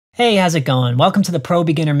Hey, how's it going? Welcome to the Pro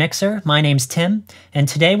Beginner Mixer. My name's Tim, and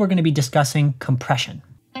today we're going to be discussing compression.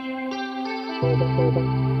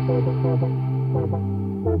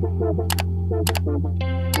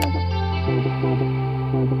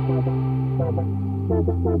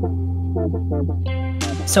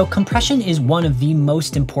 So compression is one of the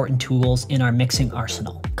most important tools in our mixing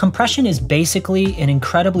arsenal. Compression is basically an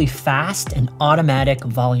incredibly fast and automatic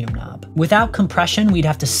volume knob. Without compression, we'd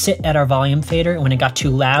have to sit at our volume fader, and when it got too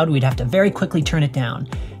loud, we'd have to very quickly turn it down.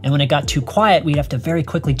 And when it got too quiet, we'd have to very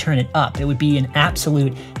quickly turn it up. It would be an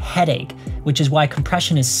absolute headache, which is why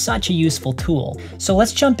compression is such a useful tool. So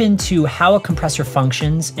let's jump into how a compressor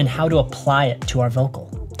functions and how to apply it to our vocal.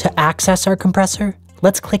 To access our compressor,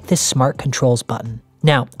 let's click this Smart Controls button.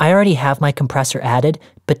 Now, I already have my compressor added,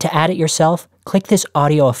 but to add it yourself, click this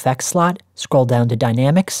Audio Effects slot, scroll down to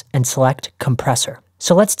Dynamics, and select Compressor.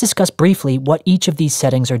 So let's discuss briefly what each of these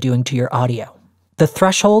settings are doing to your audio. The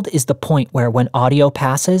threshold is the point where when audio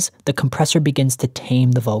passes, the compressor begins to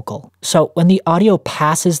tame the vocal. So when the audio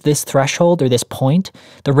passes this threshold or this point,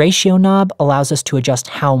 the ratio knob allows us to adjust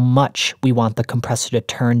how much we want the compressor to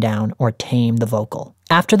turn down or tame the vocal.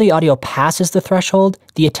 After the audio passes the threshold,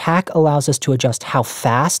 the attack allows us to adjust how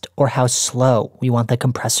fast or how slow we want the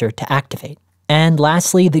compressor to activate. And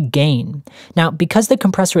lastly, the gain. Now, because the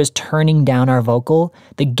compressor is turning down our vocal,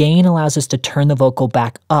 the gain allows us to turn the vocal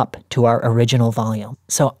back up to our original volume.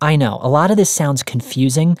 So I know, a lot of this sounds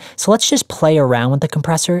confusing, so let's just play around with the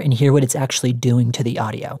compressor and hear what it's actually doing to the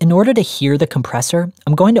audio. In order to hear the compressor,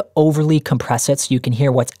 I'm going to overly compress it so you can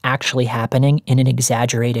hear what's actually happening in an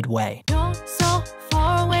exaggerated way.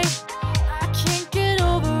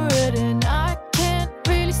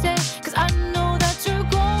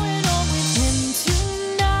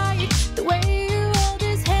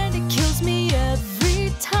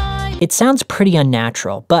 It sounds pretty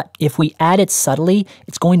unnatural, but if we add it subtly,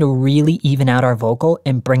 it's going to really even out our vocal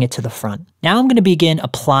and bring it to the front. Now I'm going to begin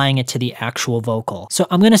applying it to the actual vocal. So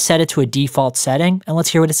I'm going to set it to a default setting, and let's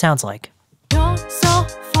hear what it sounds like. You're so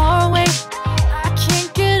far away, I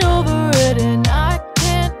can't get over it, and I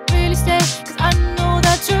can't really stay, 'cause I know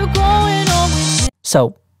that you're going on with me.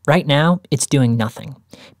 So right now, it's doing nothing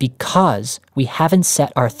because we haven't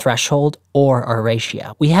set our threshold or our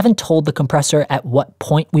ratio. We haven't told the compressor at what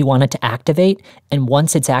point we want it to activate, and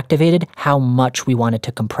once it's activated, how much we want it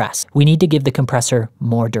to compress. We need to give the compressor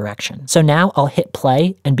more direction. So now I'll hit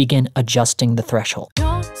play and begin adjusting the threshold.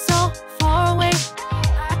 You're so far away,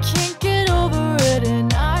 I can't get over it,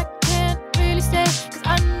 and I can't really stay, 'cause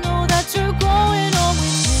I know that you're going on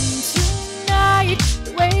with him tonight.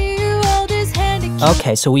 The way you hold his hand,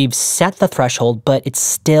 okay, so we've set the threshold, but it's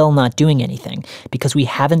still not doing anything because we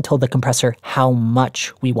haven't told the compressor how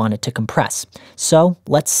much we want it to compress. So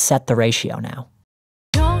let's set the ratio now.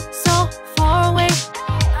 You're so far away,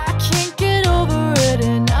 I can't get over it,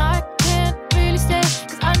 and I can't really stay,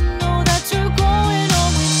 'cause I know that you're going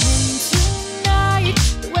on with him tonight.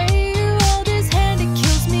 The way you hold his hand, it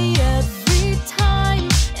kills me every time,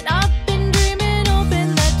 and I've been dreaming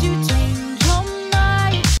open that you change your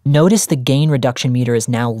mind. Notice the gain reduction meter is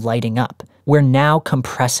now lighting up. We're now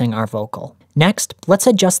compressing our vocal. Next, let's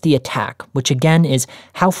adjust the attack, which again is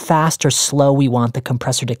how fast or slow we want the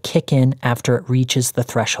compressor to kick in after it reaches the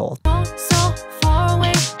threshold. So far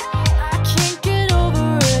away, I can't get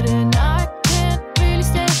over it, and I can't really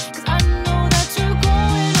stay, 'cause I know that you're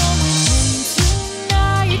going on with him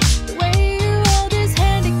tonight. The way you hold his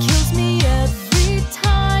hand, it kills me every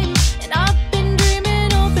time, and I've been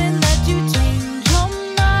dreaming open that you change your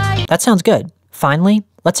mind. That sounds good. Finally,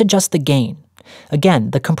 let's adjust the gain.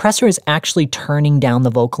 Again, the compressor is actually turning down the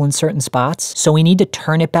vocal in certain spots, so we need to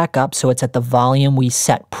turn it back up so it's at the volume we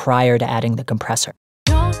set prior to adding the compressor.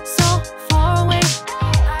 You're so far away,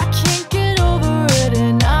 I can't get over it,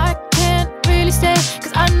 and I can't really stay,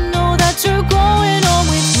 'cause I know that you're going on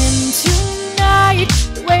with him tonight.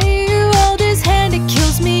 The way you hold his hand, it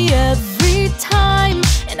kills me every time,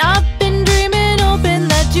 and I've been dreaming open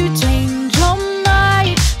that you change your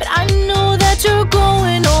mind, but I know that you're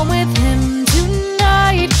going on with him.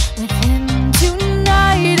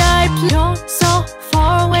 You're so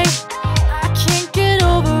far away, I can't get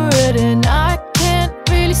over it, and I can't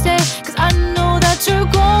really stay, 'cause I know that you're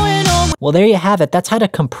going on. Well, there you have it. That's how to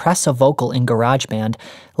compress a vocal in GarageBand.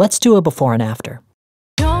 Let's do a before and after.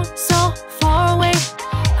 You're so far away,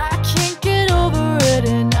 I can't get over it,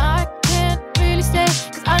 and I can't really stay,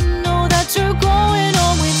 'cause I know that you're going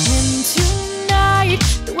on with him tonight.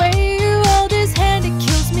 The way you hold his hand, it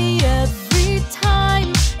kills me every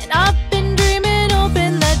time, and I've been dreaming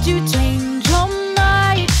open that you change your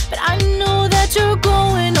mind, but I know that you're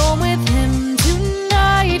going on with him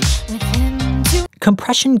tonight, with him tonight.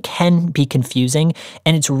 Compression compression can be confusing,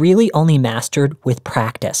 and it's really only mastered with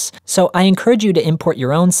practice. So I encourage you to import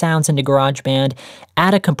your own sounds into GarageBand,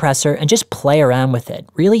 add a compressor, and just play around with it.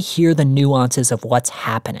 Really hear the nuances of what's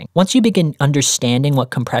happening. Once you begin understanding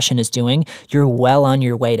what compression is doing, you're well on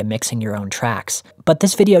your way to mixing your own tracks. But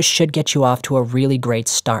this video should get you off to a really great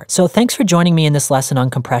start. So thanks for joining me in this lesson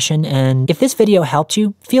on compression, and if this video helped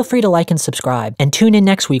you, feel free to like and subscribe, and tune in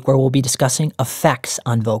next week where we'll be discussing effects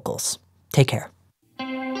on vocals. Take care.